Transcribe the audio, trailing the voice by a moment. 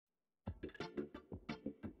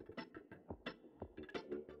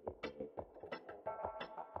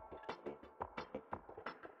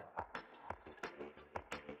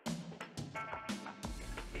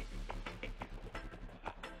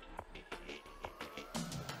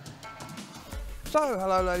So,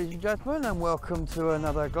 hello ladies and gentlemen, and welcome to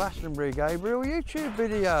another Glastonbury Gabriel YouTube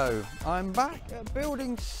video. I'm back at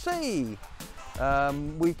Building C.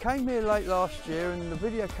 We came here late last year and the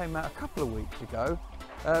video came out a couple of weeks ago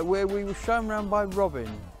where we were shown around by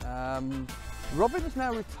Robin. Robin is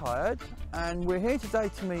now retired and we're here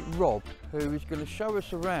today to meet Rob, who is going to show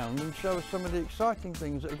us around and show us some of the exciting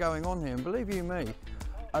things that are going on here. And believe you me,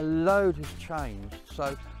 a load has changed.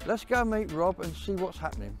 So let's go meet Rob and see what's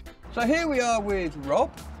happening. So here we are with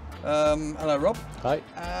Rob. Hello Rob. Hi.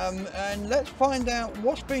 And let's find out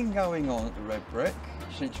what's been going on at the Redbrick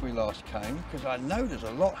since we last came, because I know there's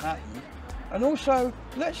a lot happened. And also,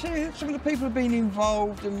 let's hear some of the people who have been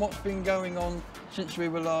involved and what's been going on since we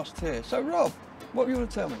were last here. So Rob, what do you want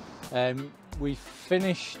to tell me? We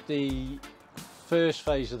finished the first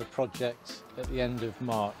phase of the project at the end of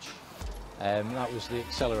March. That was the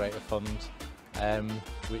Accelerator Fund,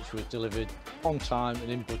 which was delivered on time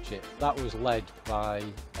and in budget. That was led by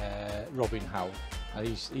Robin Howe.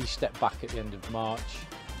 He stepped back at the end of March,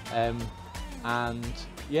 and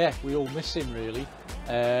yeah, we all miss him really.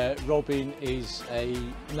 Robin is a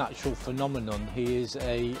natural phenomenon. He is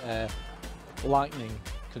a lightning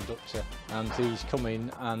conductor, and he's come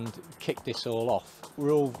in and kicked this all off.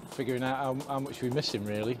 We're all figuring out how much we miss him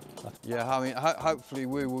really. Yeah, I mean, hopefully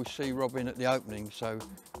we will see Robin at the opening, so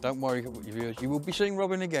don't worry viewers, you will be seeing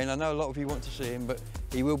Robin again. I know a lot of you want to see him, but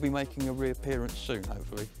he will be making a reappearance soon,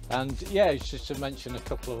 hopefully. And yeah, it's just to mention a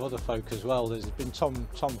couple of other folk as well. There's been Tom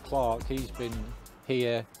Clark. He's been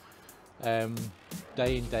here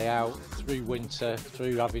day in, day out, through winter,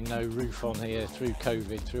 through having no roof on here, through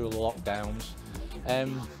COVID, through all the lockdowns.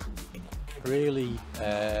 Really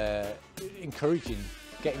encouraging,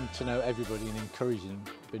 getting to know everybody and encouraging,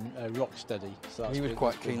 been rock steady. So he was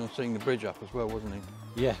quite keen on seeing the bridge up as well, wasn't he?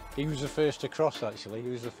 Yeah, he was the first to cross actually. He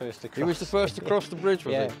was the first to cross. He was the first to cross the bridge,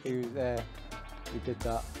 was he? Yeah, he did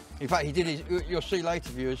that. In fact, he did his, you'll see later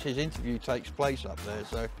viewers, his interview takes place up there,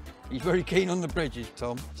 so he's very keen on the bridges,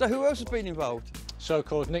 Tom. So who else has been involved?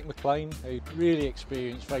 So-called Nick McLain, a really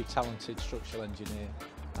experienced, very talented structural engineer,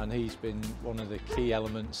 and he's been one of the key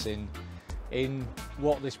elements in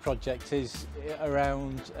what this project is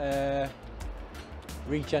around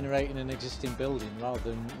regenerating an existing building rather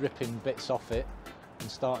than ripping bits off it and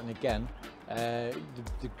starting again. The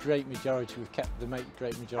great majority, we've kept the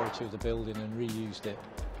great majority of the building and reused it,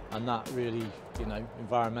 and that really, you know,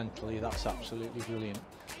 environmentally that's absolutely brilliant.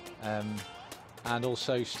 And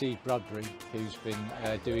also Steve Bradbury, who's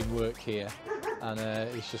been doing work here, and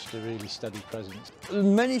he's just a really steady presence.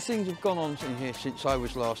 Many things have gone on in here since I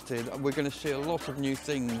was last here. We're going to see a lot of new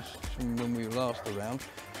things from when we were last around.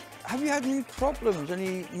 Have you had any problems,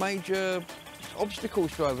 any major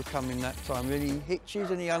obstacles to overcome in that time? Any hitches,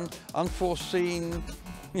 any unforeseen...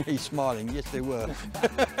 He's smiling, yes there were.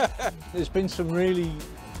 There's been some really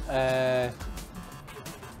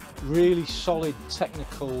solid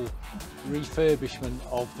technical refurbishment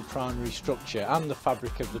of the primary structure and the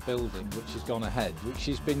fabric of the building, which has gone ahead, which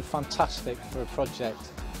has been fantastic for a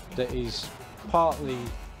project that is partly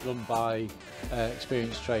run by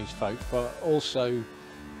experienced tradesfolk, but also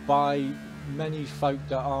by many folk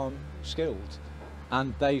that aren't skilled,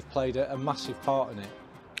 and they've played a massive part in it.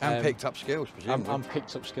 And picked up skills, presumably. And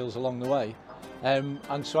picked up skills along the way. And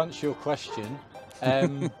to answer your question,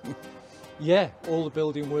 yeah, all the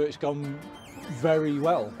building work's gone very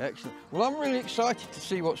well. Excellent. Well, I'm really excited to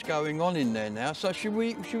see what's going on in there now. So should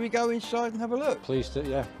we go inside and have a look? Please do,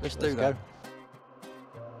 yeah. Let's do that. Go.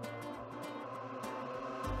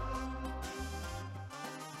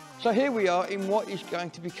 So here we are in what is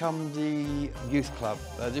going to become the youth club.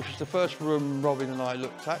 This was the first room Robin and I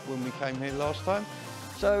looked at when we came here last time.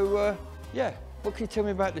 So yeah, what can you tell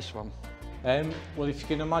me about this one? Well, if you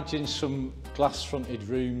can imagine some glass-fronted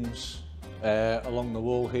rooms along the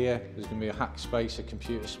wall here, there's going to be a hack space, a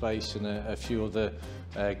computer space, and a few other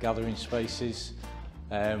gathering spaces.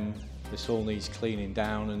 This all needs cleaning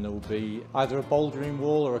down, and there will be either a bouldering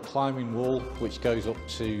wall or a climbing wall which goes up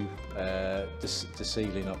to the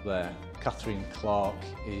ceiling up there. Catherine Clark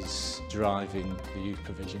is driving the youth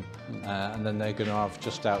provision, and then they're going to have,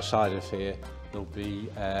 just outside of here, there'll be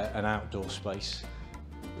an outdoor space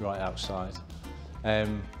right outside.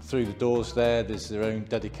 Through the doors there's their own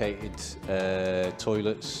dedicated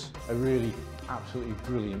toilets. A really absolutely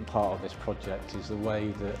brilliant part of this project is the way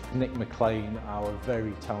that Nick McLain, our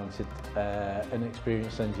very talented and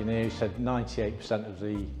experienced engineer, said 98% of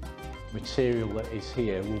the material that is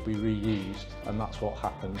here will be reused, and that's what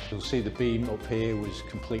happened. You'll see the beam up here was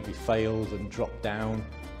completely failed and dropped down.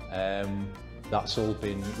 That's all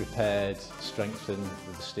been repaired, strengthened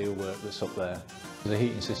with the steelwork that's up there. The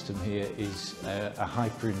heating system here is a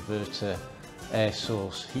hyper-inverter air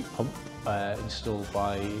source heat pump installed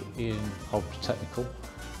by Ian Hobbs Technical.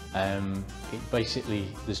 It basically,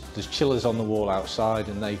 there's chillers on the wall outside,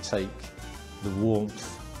 and they take the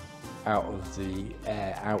warmth out of the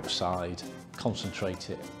air outside, concentrate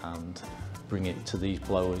it and bring it to these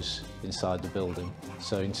blowers inside the building.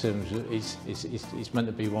 So in terms of, it's meant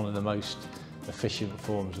to be one of the most efficient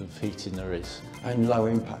forms of heating there is. And low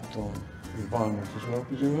impact on the environment as well,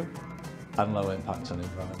 presumably? And low impact on the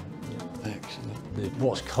environment. Yeah. Excellent.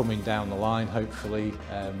 What's coming down the line, hopefully,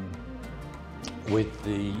 with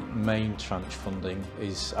the main tranche funding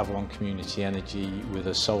is Avalon Community Energy with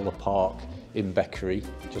a solar park in Beckery,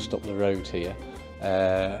 just up the road here.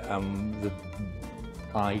 And the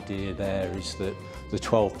idea there is that the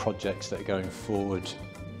 12 projects that are going forward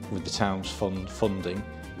with the town's funding,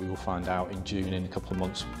 we will find out in June, in a couple of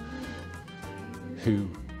months, who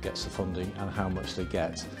gets the funding and how much they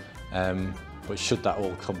get. But should that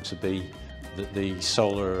all come to be, that the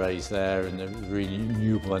solar arrays there and the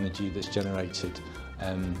renewable energy that's generated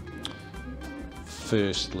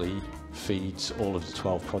firstly feeds all of the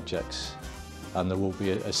 12 projects, and there will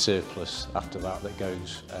be a surplus after that that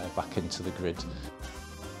goes back into the grid.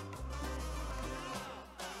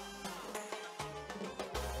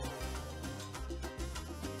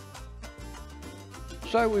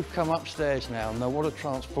 So we've come upstairs now. Now what a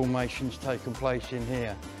transformation's taken place in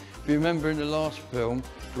here. If you remember in the last film,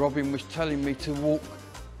 Robin was telling me to walk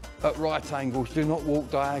at right angles, do not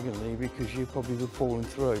walk diagonally because you probably would have fallen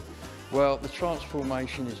through. Well, the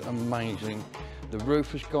transformation is amazing. The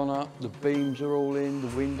roof has gone up, the beams are all in,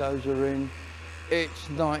 the windows are in. It's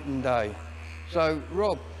night and day. So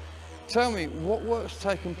Rob, tell me, what work's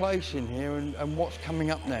taken place in here and what's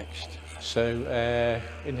coming up next? So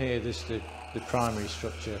in here there's the primary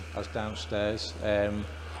structure as downstairs.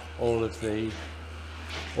 All of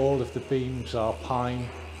the beams are pine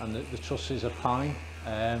and the trusses are pine.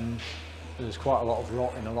 There's quite a lot of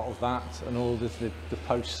rot in a lot of that, and all of the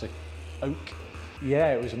posts are oak.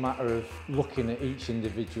 Yeah, it was a matter of looking at each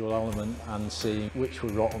individual element and seeing which were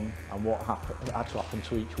rotten and what had to happen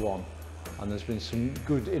to each one. And there's been some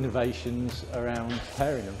good innovations around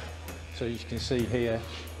repairing them. So you can see here,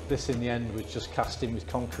 this in the end was just cast in with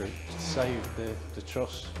concrete to save the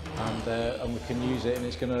truss, and we can use it, and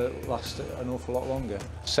it's going to last an awful lot longer.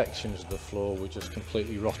 Sections of the floor were just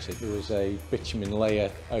completely rotted. There was a bitumen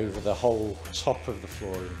layer over the whole top of the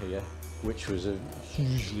floor in here, which was a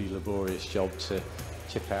hugely laborious job to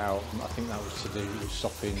chip it out. I think that was to do with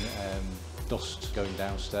stopping dust going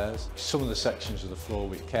downstairs. Some of the sections of the floor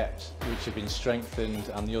we've kept, which have been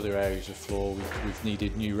strengthened, and the other areas of floor we've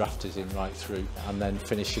needed new rafters in right through, and then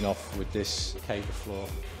finishing off with this cable floor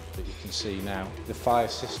that you can see now. The fire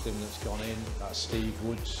system that's gone in, that's Steve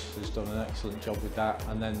Woods has done an excellent job with that,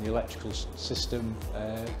 and then the electrical system,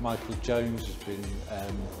 Michael Jones has been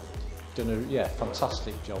done a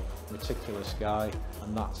fantastic job, meticulous guy,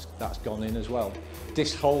 and that's gone in as well.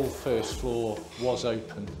 This whole first floor was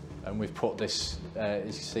open, and we've put this, you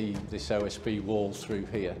can see this OSB wall through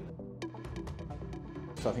here.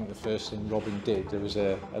 So I think the first thing Robin did, there was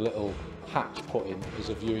a little hatch put in as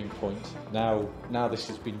a viewing point. Now this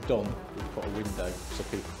has been done, we've put a window so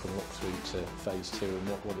people can look through to phase 2 and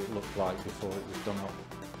what it looked like before it was done up.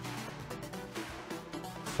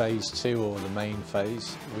 Phase 2, or the main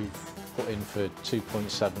phase, we've put in for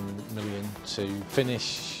 2.7 million to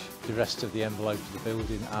finish the rest of the envelope of the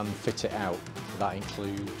building and fit it out. That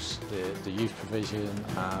includes the youth provision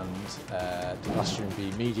and the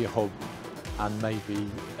Glastonbury B media hub, and maybe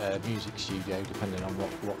a music studio, depending on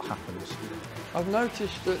what happens. I've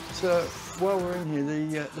noticed that while we're in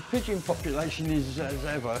here, the pigeon population is, as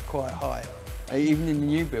ever, quite high. Even in the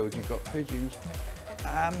new build, you've got pigeons.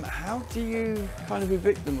 How do you kind of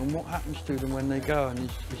evict them, and what happens to them when they go? And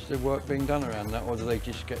is there work being done around that, or do they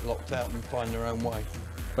just get locked out and find their own way?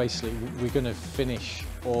 Basically, we're going to finish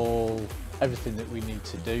everything that we need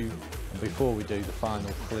to do, and before we do the final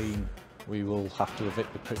clean, we will have to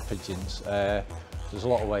evict the pigeons. There's a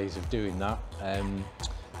lot of ways of doing that.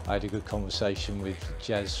 I had a good conversation with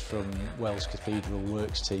Jez from Wells Cathedral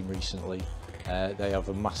Works team recently. They have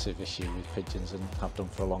a massive issue with pigeons and have done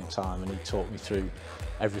for a long time, and he talked me through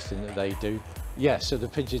everything that they do. Yeah, so the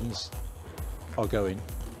pigeons are going.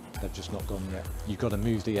 They've just not gone yet. You've got to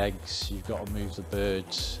move the eggs, you've got to move the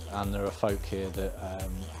birds, and there are folk here that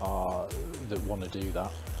want to do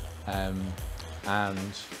that.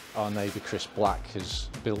 And our neighbour Chris Black has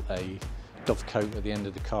built a dovecote at the end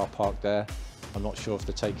of the car park there, I'm not sure if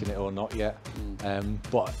they're taking it or not yet,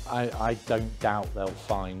 but I don't doubt they'll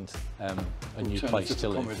find a new place to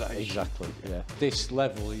live. Exactly, yeah. This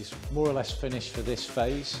level is more or less finished for this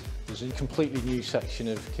phase. There's a completely new section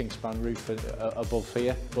of kingspan roof above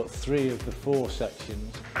here, but 3 of the 4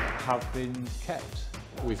 sections have been kept.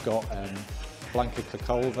 We've got Blanca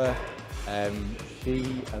Klikolva. She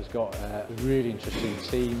has got a really interesting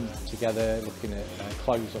team together looking at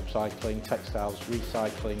clothes upcycling, textiles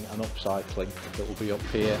recycling and upcycling that will be up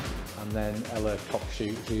here. And then Ella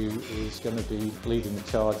Cockshoot, who is going to be leading the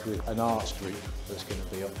charge with an arts group that's going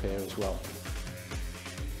to be up here as well.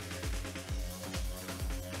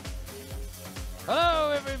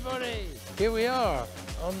 Hello everybody! Here we are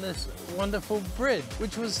on this wonderful bridge,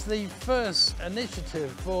 which was the first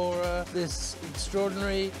initiative for this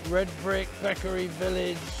extraordinary red brick Beckery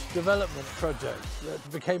Village development project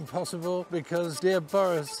that became possible because dear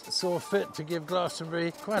Boris saw fit to give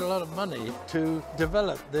Glastonbury quite a lot of money to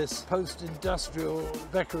develop this post-industrial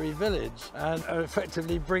Beckery Village and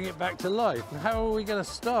effectively bring it back to life. And how are we going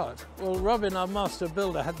to start? Well, Robin, our master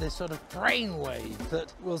builder, had this sort of brainwave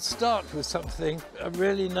that will start with something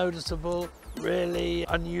really noticeable, really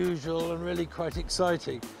unusual and really quite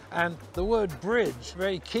exciting. And the word bridge,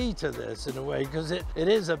 very key to this in a way, because it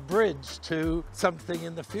is a bridge to something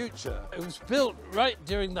in the future. It was built right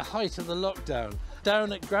during the height of the lockdown.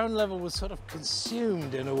 Down at ground level was sort of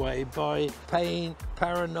consumed in a way by pain,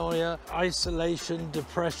 paranoia, isolation,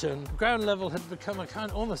 depression. Ground level had become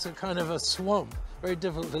almost a kind of a swamp. Very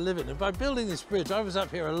difficult to live in. And by building this bridge, I was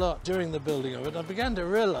up here a lot during the building of it. I began to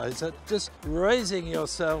realize that just raising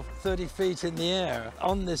yourself 30 feet in the air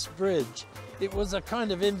on this bridge, it was a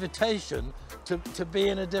kind of invitation to be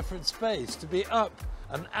in a different space, to be up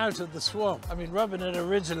and out of the swamp. I mean, Robin had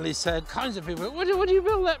originally said, kinds of people, what do you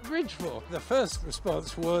build that bridge for? The first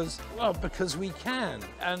response was, well, because we can.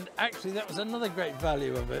 And actually that was another great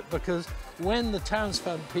value of it, because when the Towns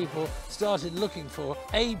Fund people started looking for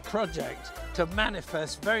a project to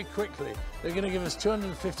manifest very quickly, they're going to give us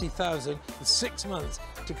 250,000 in 6 months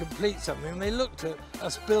to complete something. And they looked at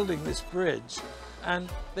us building this bridge, and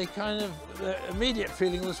they the immediate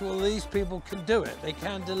feeling was, well, these people can do it, they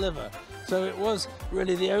can deliver. So it was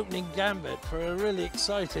really the opening gambit for a really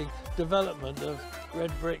exciting development of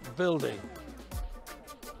red brick building.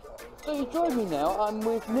 So you join me now, I'm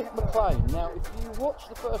with Nick McLain. Now, if you watch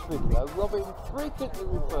the first video, Robin frequently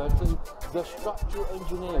referred to the structural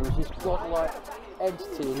engineer as this godlike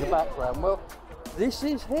entity in the background. Well, this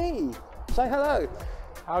is he. Say hello.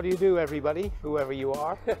 How do you do, everybody, whoever you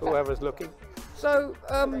are, whoever's looking? So,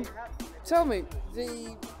 tell me,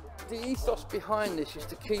 the ethos behind this is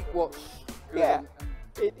to keep what's good. Yeah,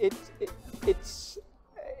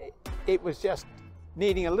 it was just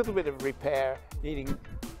needing a little bit of repair, needing,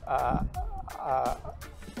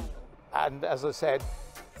 and as I said,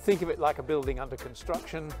 think of it like a building under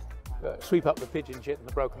construction, sweep up the pigeon shit and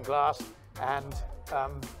the broken glass, and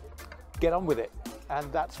get on with it.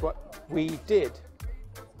 And that's what we did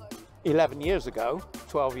 11 years ago,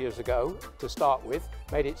 12 years ago to start with,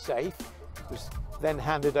 made it safe. It was then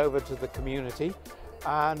handed over to the community,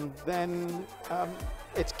 and then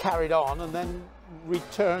it's carried on and then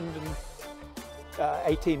returned. And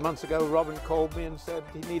 18 months ago, Robin called me and said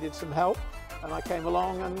he needed some help, and I came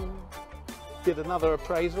along and did another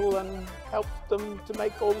appraisal and helped them to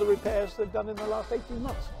make all the repairs they've done in the last 18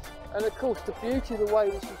 months. And of course, the beauty of the way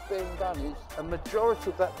this is being done is a majority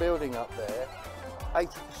of that building up there,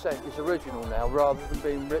 80% is original now, rather than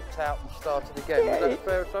being ripped out and started again. Yeah, is that a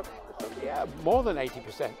fair assumption? Yeah, more than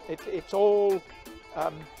 80%. It's all,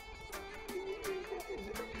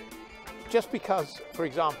 just because, for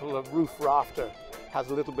example, a roof rafter has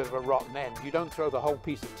a little bit of a rotten end, you don't throw the whole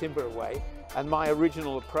piece of timber away. And my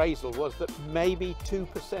original appraisal was that maybe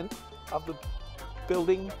 2% of the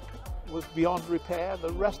building was beyond repair.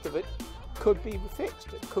 The rest of it could be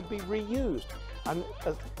fixed, it could be reused. And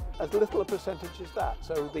as little a percentage as that.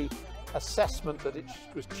 So the assessment that it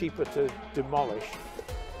was cheaper to demolish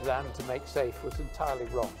than to make safe was entirely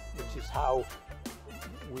wrong, which is how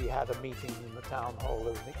we had a meeting in the town hall.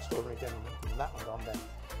 There was an extraordinary gentleman, and that went on then.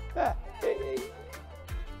 Yeah,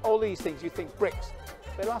 all these things, you think bricks,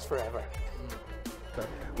 they last forever.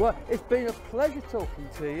 Well, it's been a pleasure talking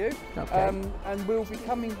to you. Okay. And we'll be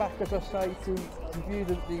coming back, as I say, to view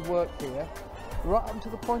the work here, right up to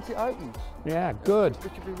the point it opens. Yeah, good.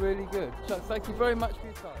 Which would be really good. So thank you very much for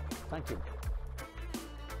your time. Thank you.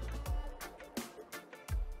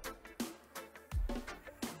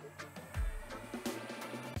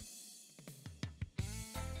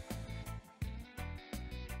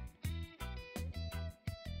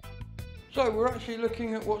 So we're actually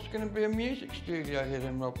looking at what's going to be a music studio here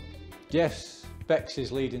then, Rob. Yes, Bex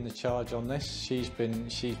is leading the charge on this. She's been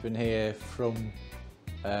here from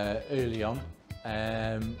early on,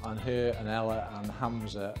 and her and Ella and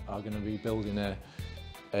Hamza are going to be building a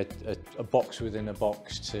box within a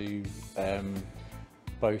box to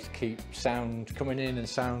both keep sound coming in and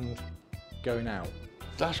sound going out.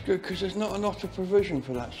 That's good, because there's not a lot of provision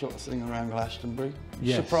for that sort of thing around Glastonbury,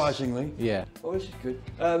 yes. Surprisingly. Yeah. Oh, this is good.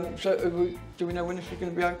 So do we know when this is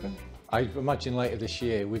going to be open? I imagine later this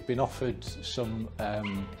year. We've been offered some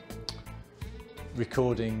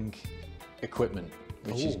recording equipment,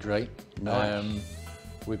 which is great. Nice.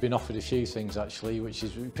 We've been offered a few things actually, which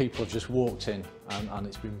is people have just walked in and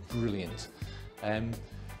it's been brilliant.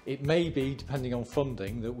 It may be, depending on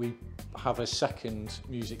funding, that we have a second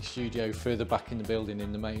music studio further back in the building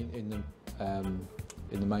in the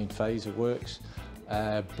main phase of works,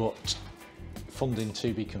 but funding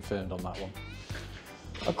to be confirmed on that one.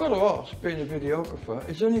 I've got to ask, being a videographer,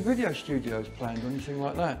 is there any video studios planned or anything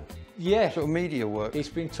like that? Yeah. Sort of media work? It's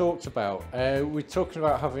been talked about. We're talking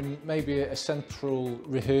about having maybe a central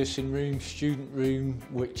rehearsing room, student room,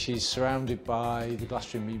 which is surrounded by the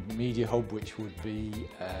Glastonbury Media Hub, which would be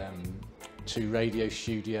 2 radio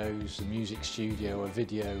studios, a music studio, a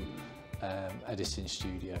video editing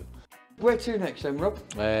studio. Where to next then, Rob?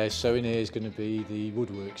 So in here is going to be the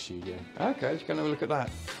woodwork studio. Okay, let's go and have a look at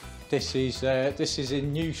that. This is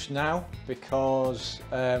in use now because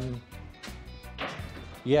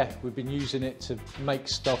yeah, we've been using it to make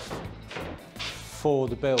stuff for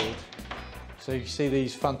the build. So you see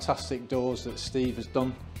these fantastic doors that Steve has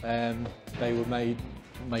done. They were made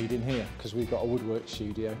in here because we've got a woodwork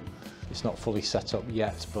studio. It's not fully set up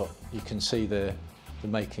yet, but you can see the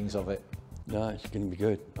makings of it. No, it's going to be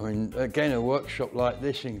good. I mean, again, a workshop like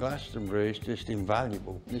this in Glastonbury is just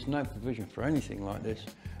invaluable. There's no provision for anything like this.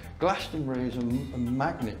 Glastonbury is a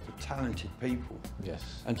magnet for talented people.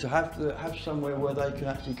 Yes. And to have somewhere where they can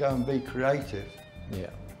actually go and be creative.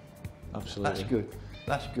 Yeah, absolutely. That's good.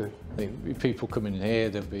 That's good. I think people coming in here,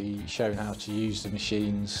 they'll be shown how to use the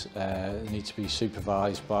machines. They need to be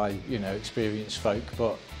supervised by, you know, experienced folk.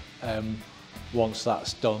 But once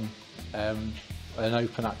that's done, an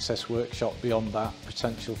open access workshop beyond that,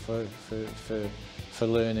 potential for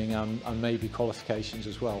learning and maybe qualifications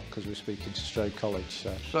as well, because we're speaking to Strode College.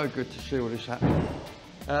 So good to see all this happening.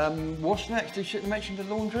 What's next? Did you mention the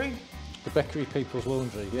laundry? The Beckery People's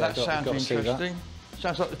Laundry. Yeah, that sounds interesting.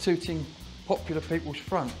 Sounds like the Tooting Popular People's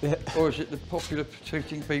Front. Yeah. Or is it the Popular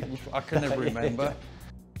Tooting People's Front? I can never remember.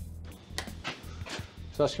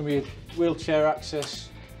 So that's going to be a wheelchair access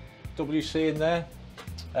WC in there.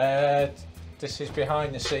 This is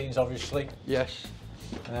behind the scenes, obviously. Yes.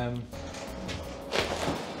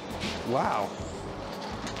 Wow.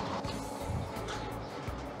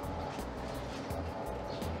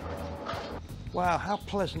 Wow, how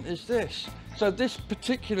pleasant is this? So this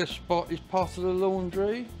particular spot is part of the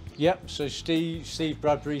laundry? Yep, so Steve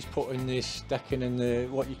Bradbury's putting this decking in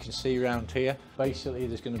what you can see around here. Basically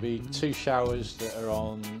there's going to be 2 showers that are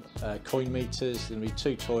on coin meters, there's going to be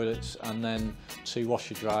 2 toilets and then 2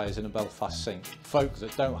 washer dryers and a Belfast sink. Folk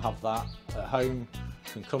that don't have that at home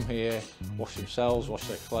can come here, wash themselves, wash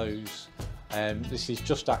their clothes. This is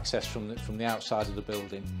just access from the outside of the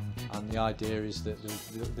building, and the idea is that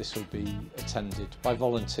this will be attended by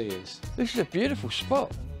volunteers. This is a beautiful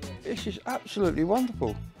spot. This is absolutely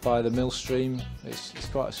wonderful. By the mill stream, it's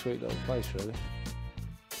quite a sweet little place really.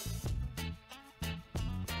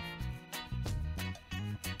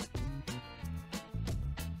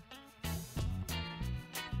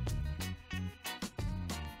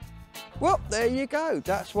 Well, there you go.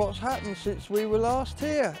 That's what's happened since we were last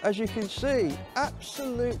here. As you can see,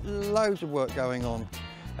 absolute loads of work going on.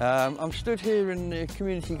 I'm stood here in the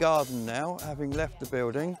community garden now, having left the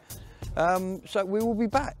building. So we will be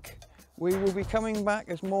back. We will be coming back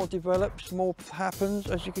as more develops, more happens.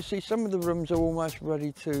 As you can see, some of the rooms are almost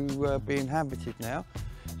ready to be inhabited now.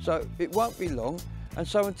 So it won't be long. And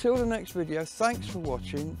so until the next video, thanks for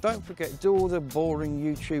watching. Don't forget, do all the boring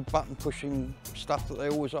YouTube button pushing stuff that they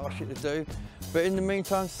always ask you to do. But in the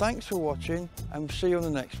meantime, thanks for watching and we'll see you on the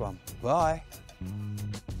next one. Bye.